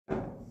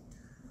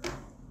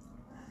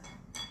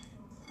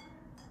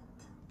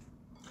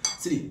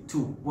3, 2, 1,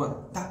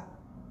 딱!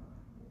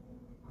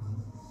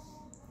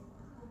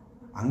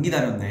 안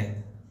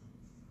기다렸네.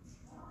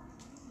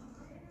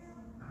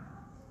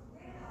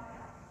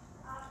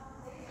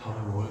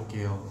 밥을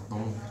먹을게요.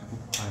 너무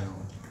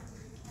배고파요.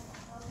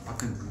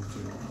 밖에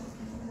누구죠?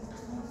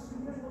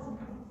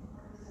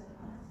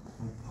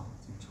 배고파.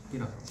 지금 첫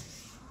끼라서.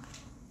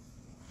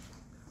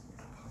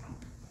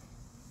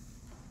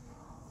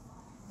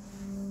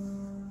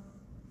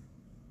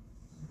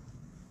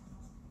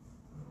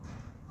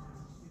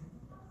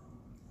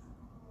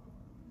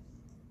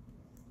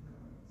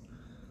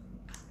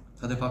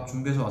 다들 밥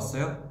준비해서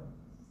왔어요?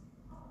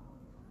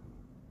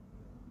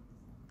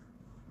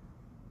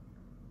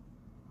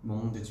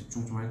 먹는데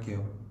집중 좀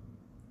할게요.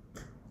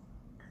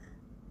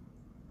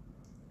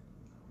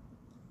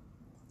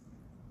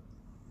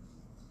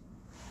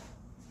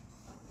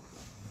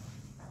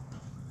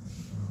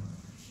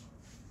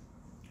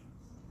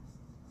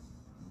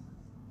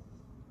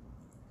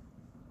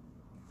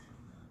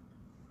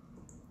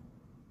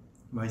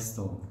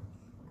 맛있어.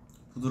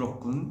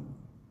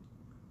 부드럽군.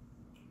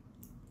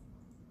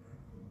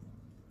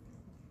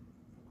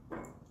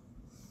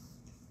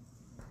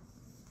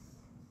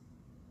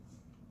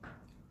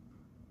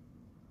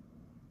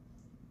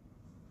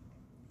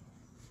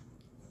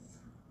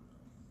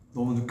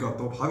 너무 늦게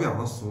왔다고 밥이 안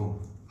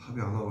왔어. 밥이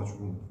안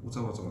와가지고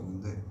오자마자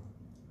왔는데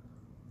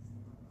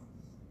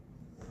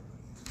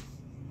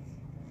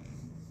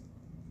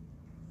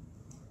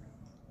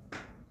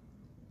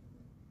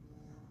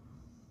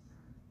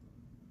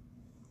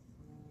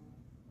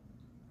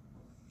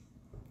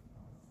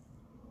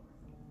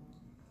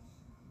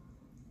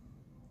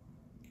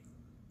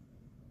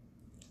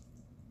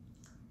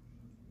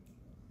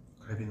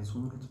갈비는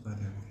손으로 뜯어야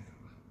되는데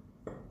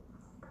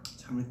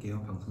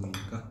참을게요.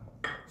 방송이니까.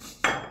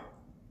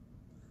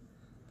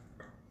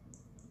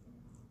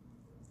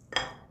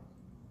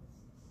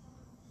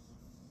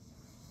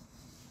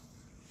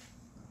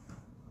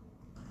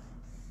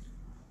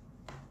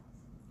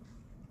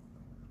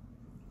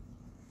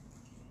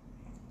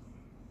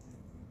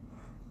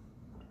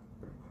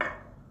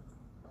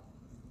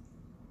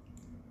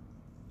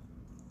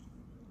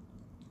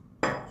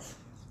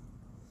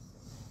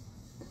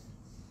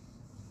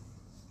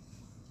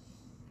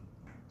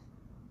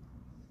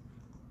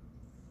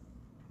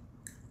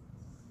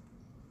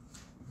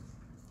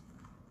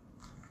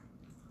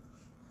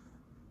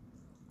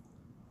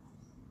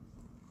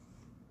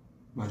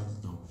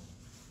 맛있어.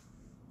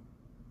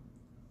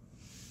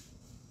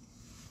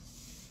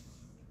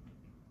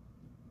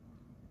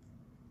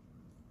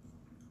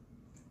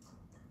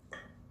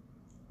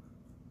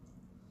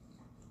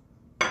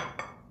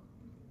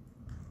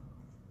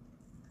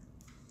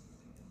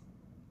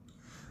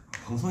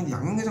 방송인데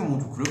양념게장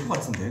먹으면 좀 그럴 것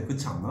같은데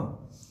그렇지 않나?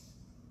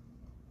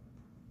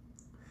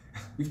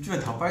 입주에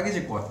다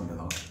빨개질 것 같은데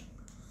나.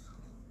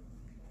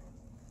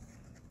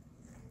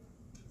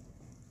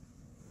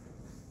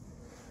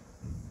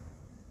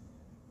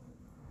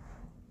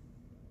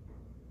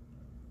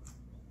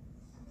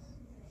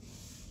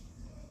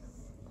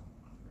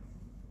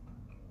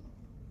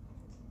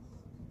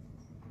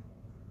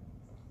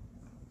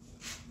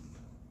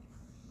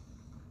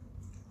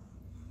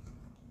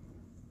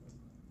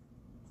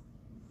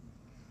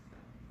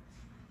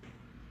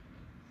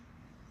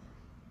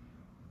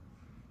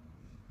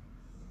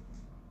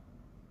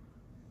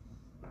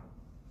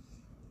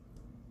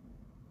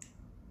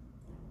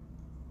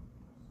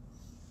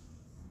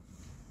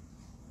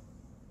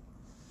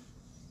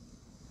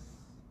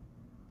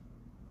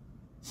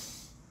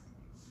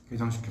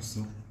 게장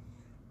시켰어.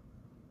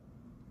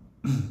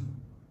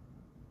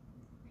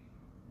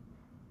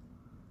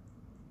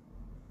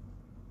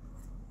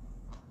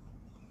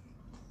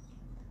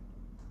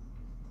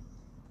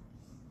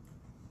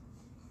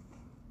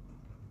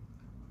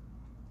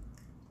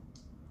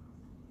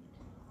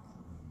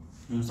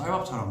 요즘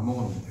쌀밥 잘 안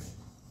먹었는데.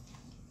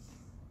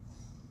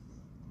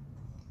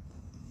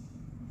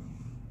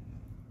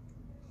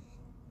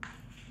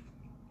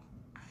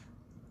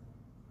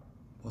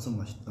 버섯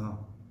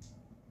맛있다.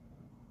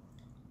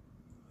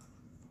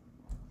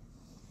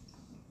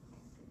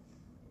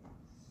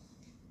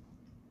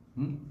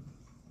 응?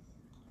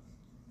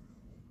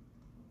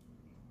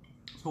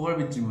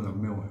 소갈비찜은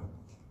안 매워요.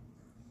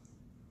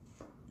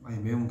 아니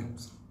매운 게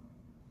없어.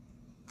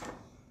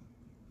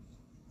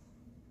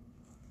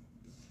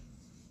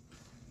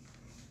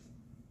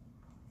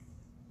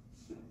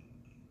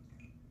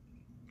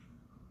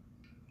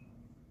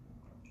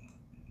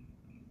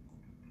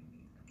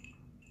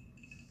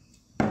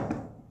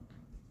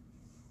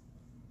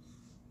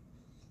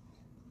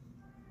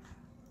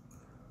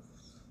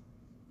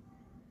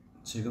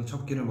 지금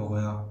첫 끼를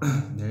먹어야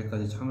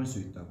내일까지 참을 수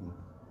있다고.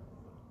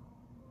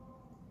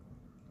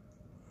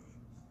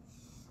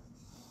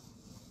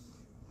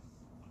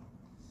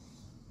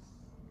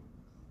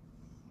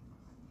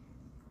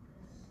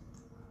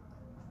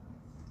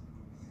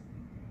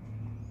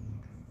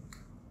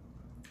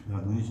 야,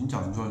 눈이 진짜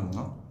안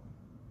좋아졌나?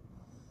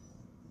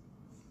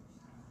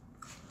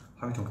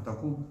 밥이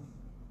적다고?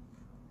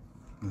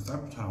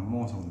 쌀밥 잘 안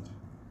먹어서 그런지.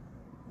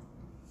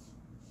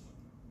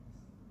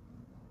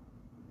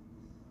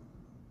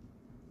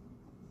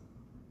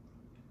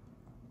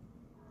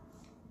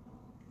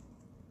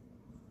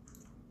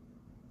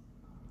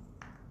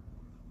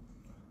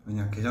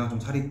 그냥 게장을 좀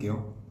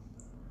차릴게요.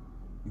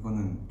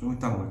 이거는 좀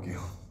이따 먹을게요.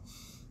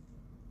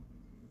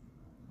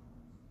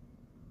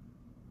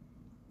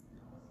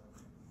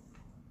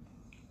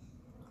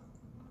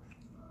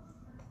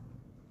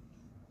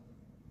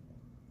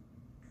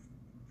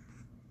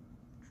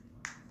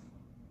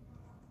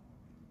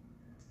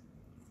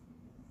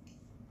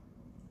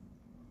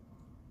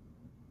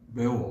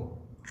 매워.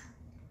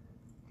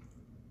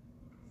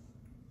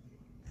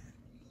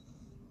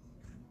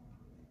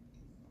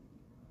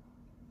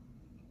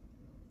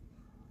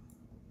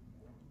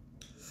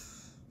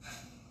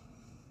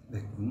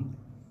 맵군.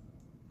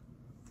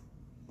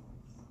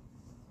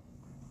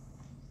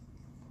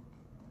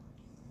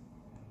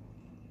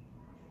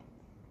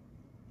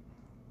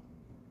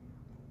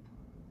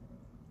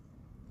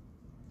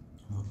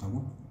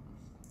 먹었다고?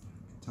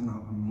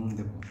 괜찮아. 밥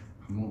먹는데 뭐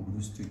밥 먹으면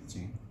묻을 수도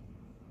있지.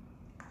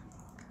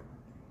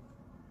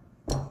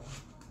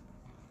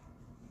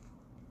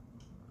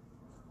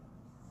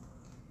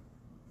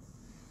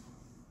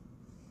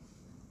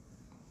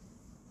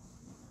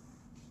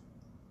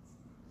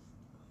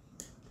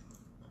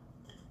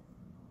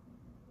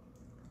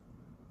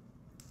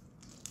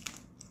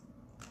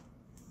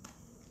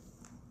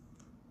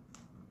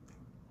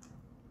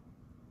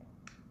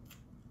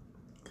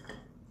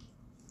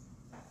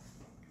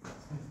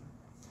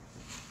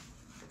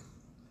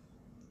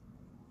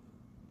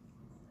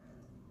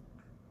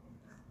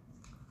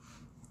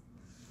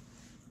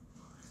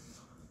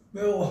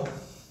 매워.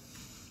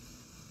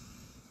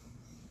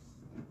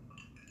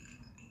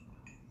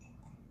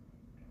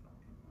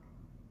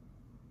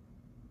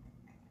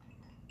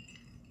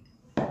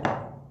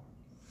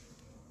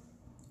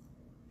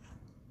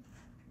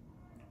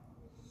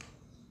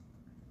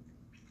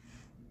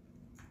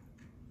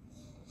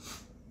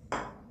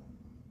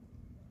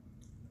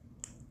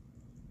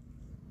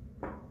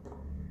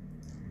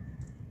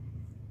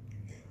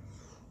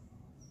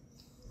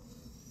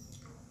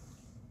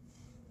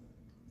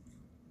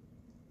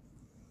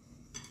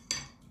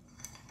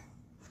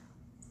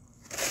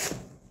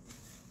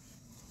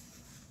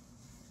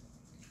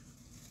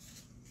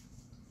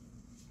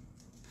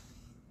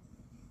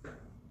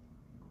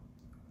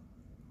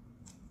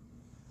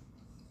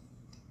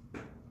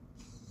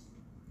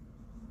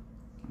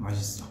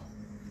 맛있어.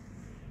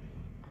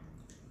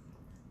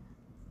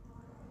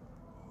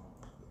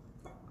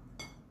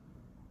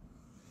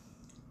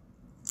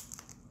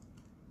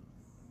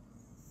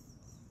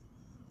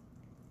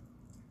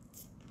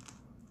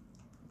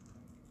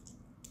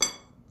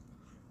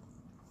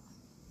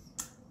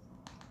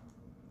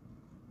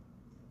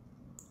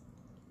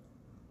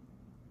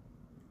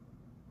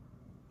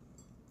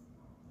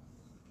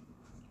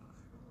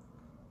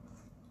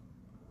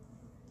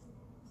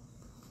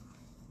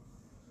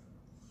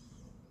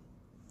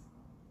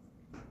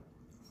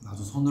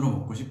 나도 손으로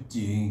먹고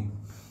싶지.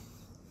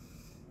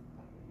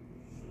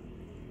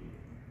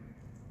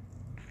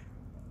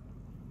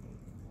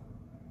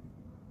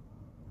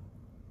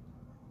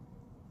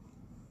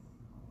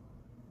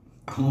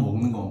 강어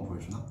먹는 거만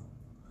보여주나?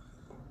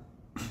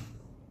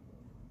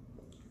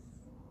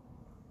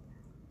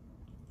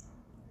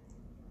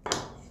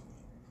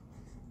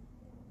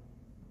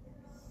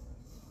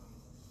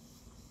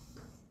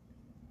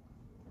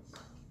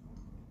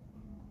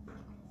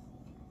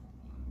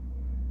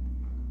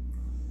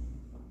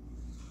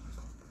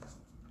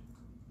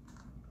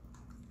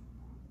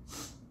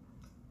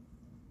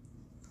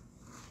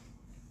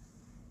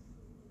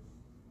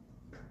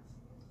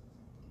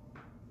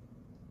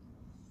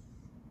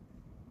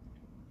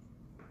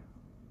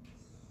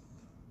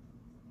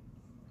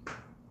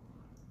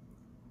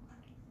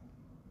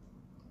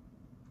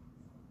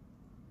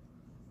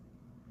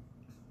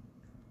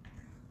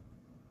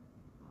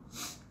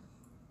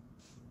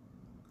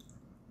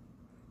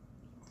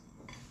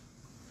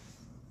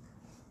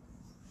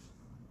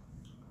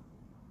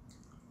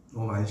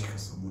 너무 많이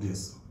시켰어.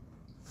 무리했어.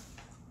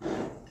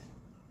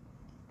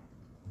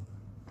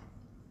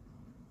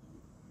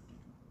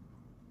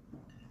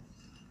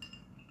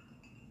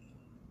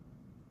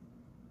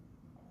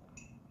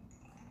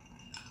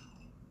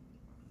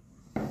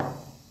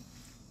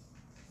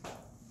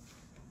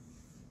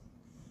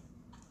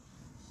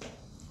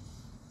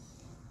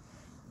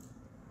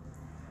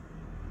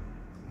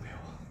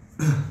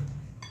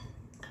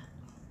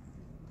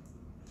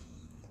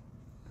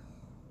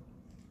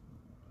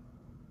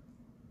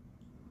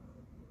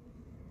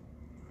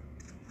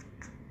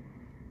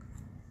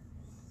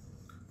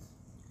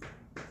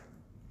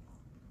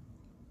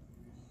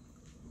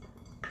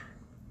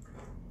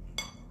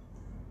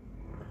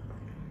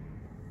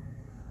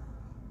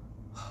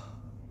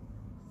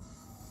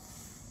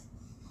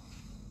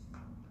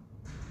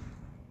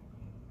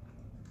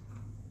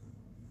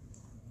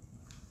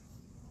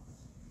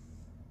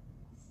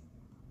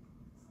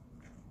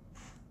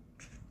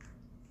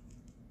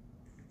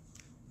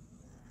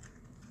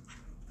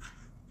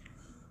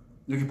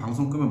 이렇게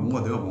방송 끄면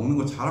뭔가 내가 먹는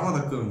거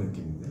자랑하다 끄는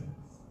느낌인데?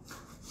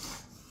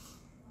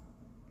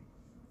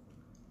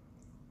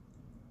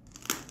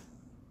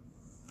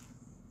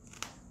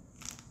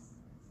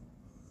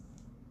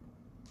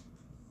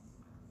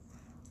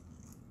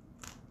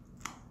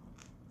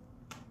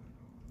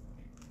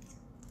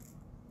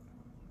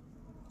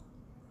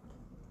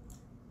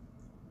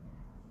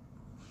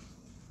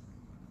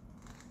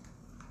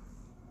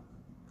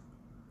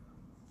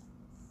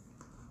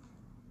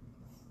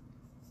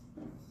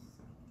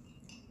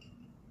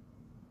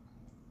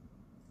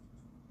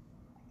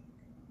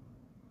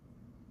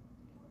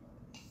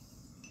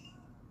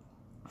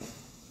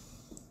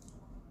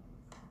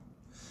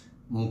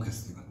 못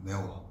먹겠어. 이건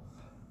매워.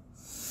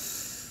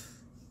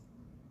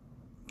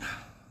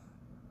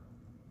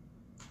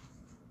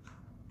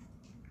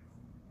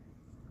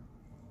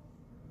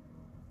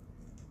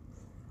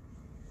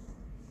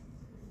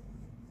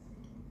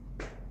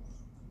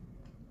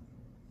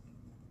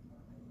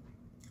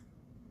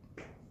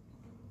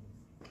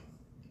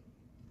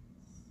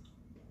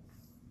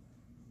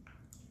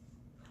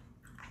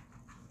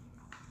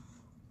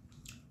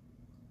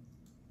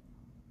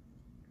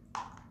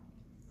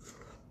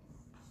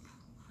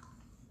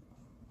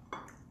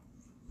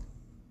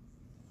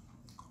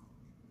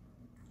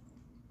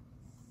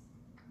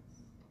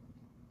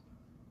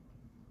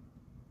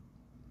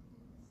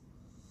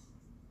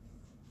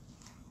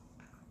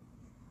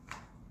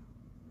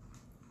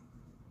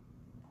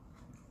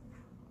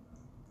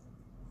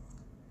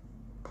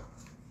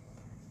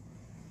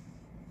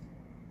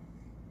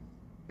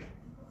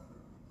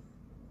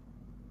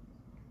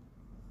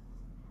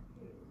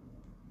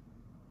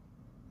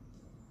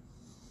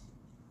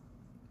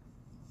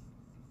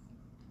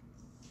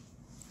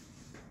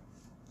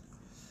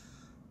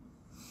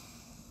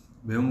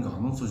 매운 게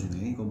안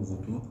없어지네. 이거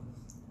먹어도.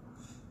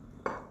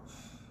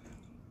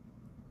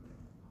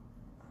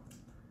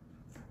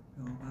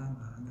 뼈가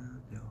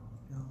많아. 뼈.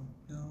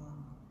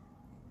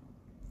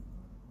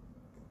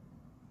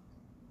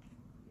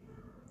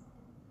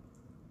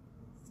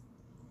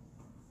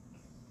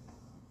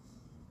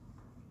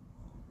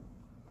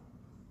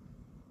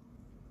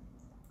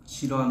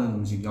 싫어하는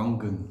음식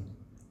연근.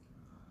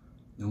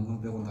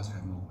 연근 빼곤 다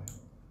잘 먹어요.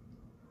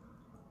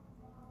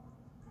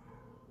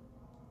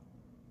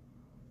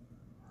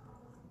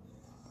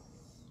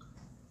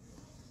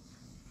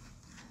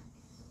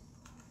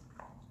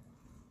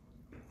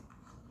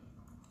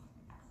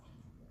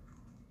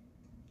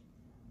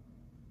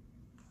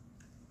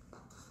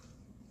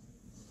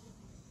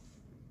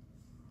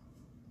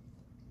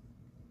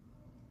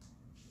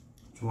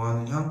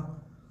 좋아하는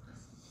향?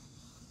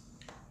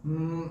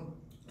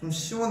 좀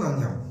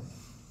시원한 향.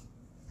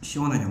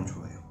 시원한 향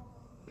좋아해요.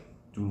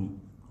 좀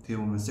어떻게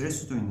보면 셀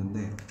수도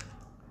있는데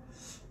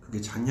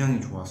그게 잔향이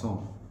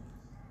좋아서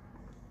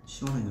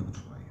시원한 향을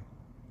좋아해요.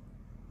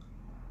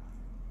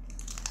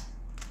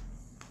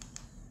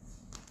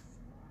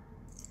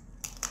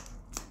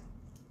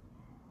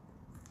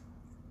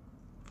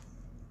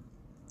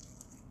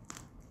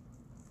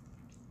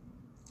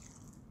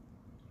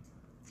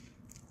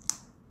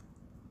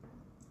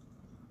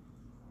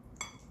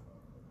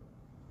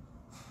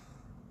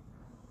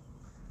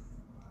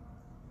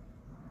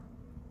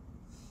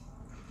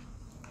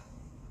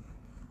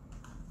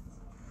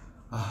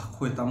 아,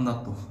 코에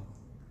땀나 또.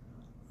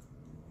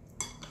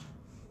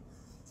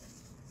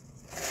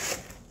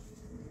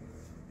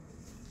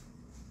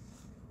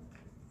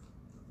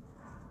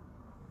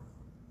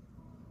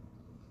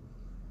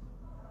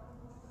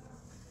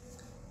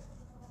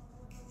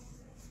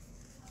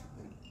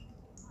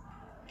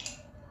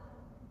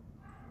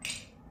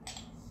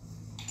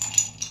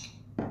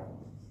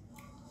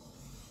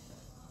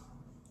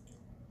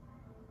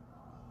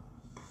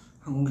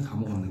 한 공기 다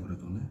먹었네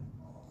그래도 오늘.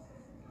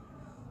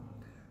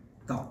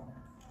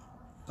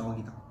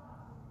 떡이다.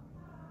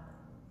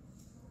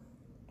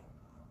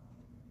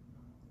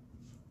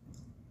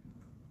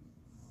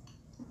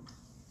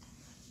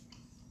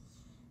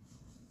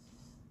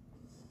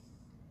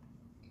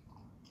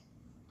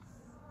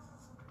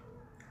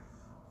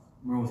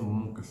 매워서 못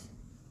먹겠어.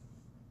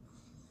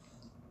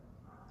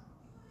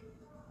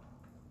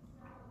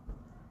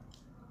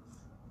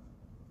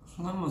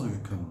 순한 맛을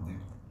시켰는데.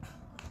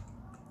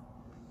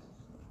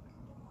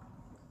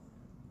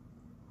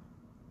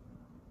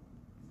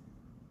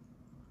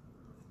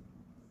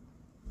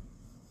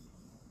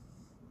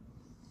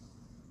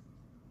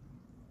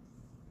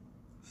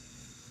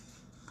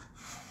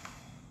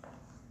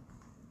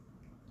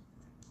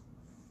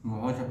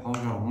 어제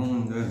밥을 잘 안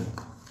먹는데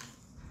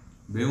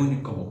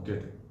매우니까 먹게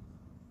돼.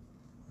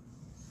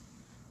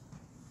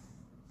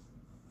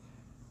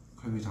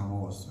 갈비 다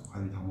먹었어.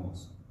 갈비 다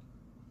먹었어.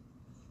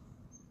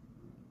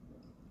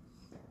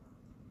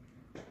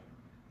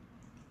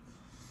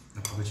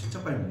 나 밥을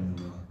진짜 빨리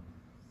먹는구나.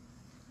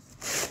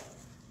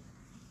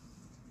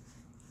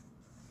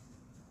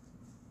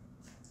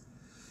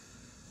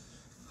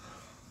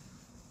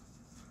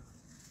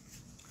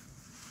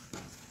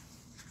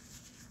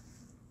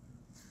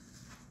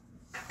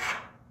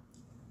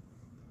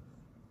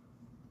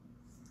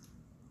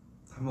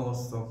 다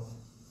먹었어.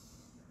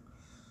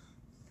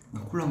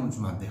 나 콜라 한번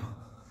주면 안 돼요?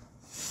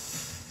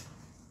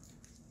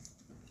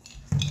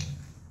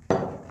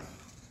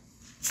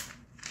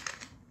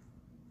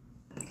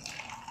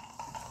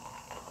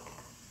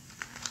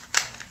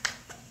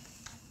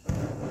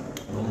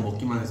 너무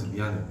먹기만 해서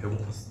미안해.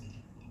 배고팠어.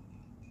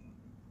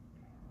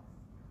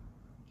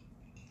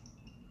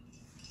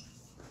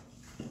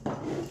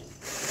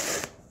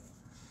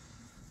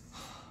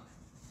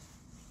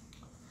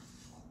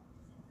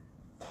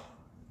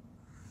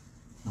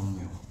 너무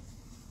매워.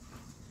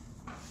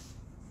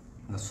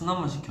 나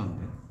순한만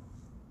시켰는데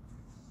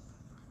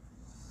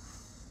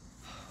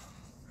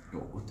이거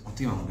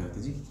어떻게 마무리해야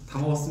되지? 다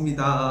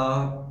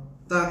먹었습니다.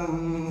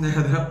 짠!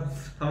 해야 돼요?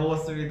 다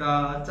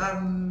먹었습니다.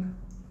 짠!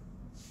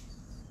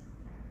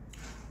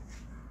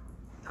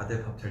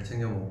 다들 밥 잘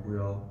챙겨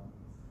먹고요.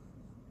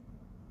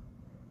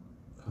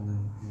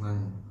 저는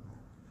그만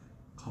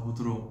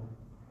가보도록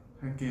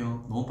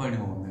할게요. 너무 빨리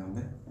먹었네요,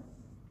 근데.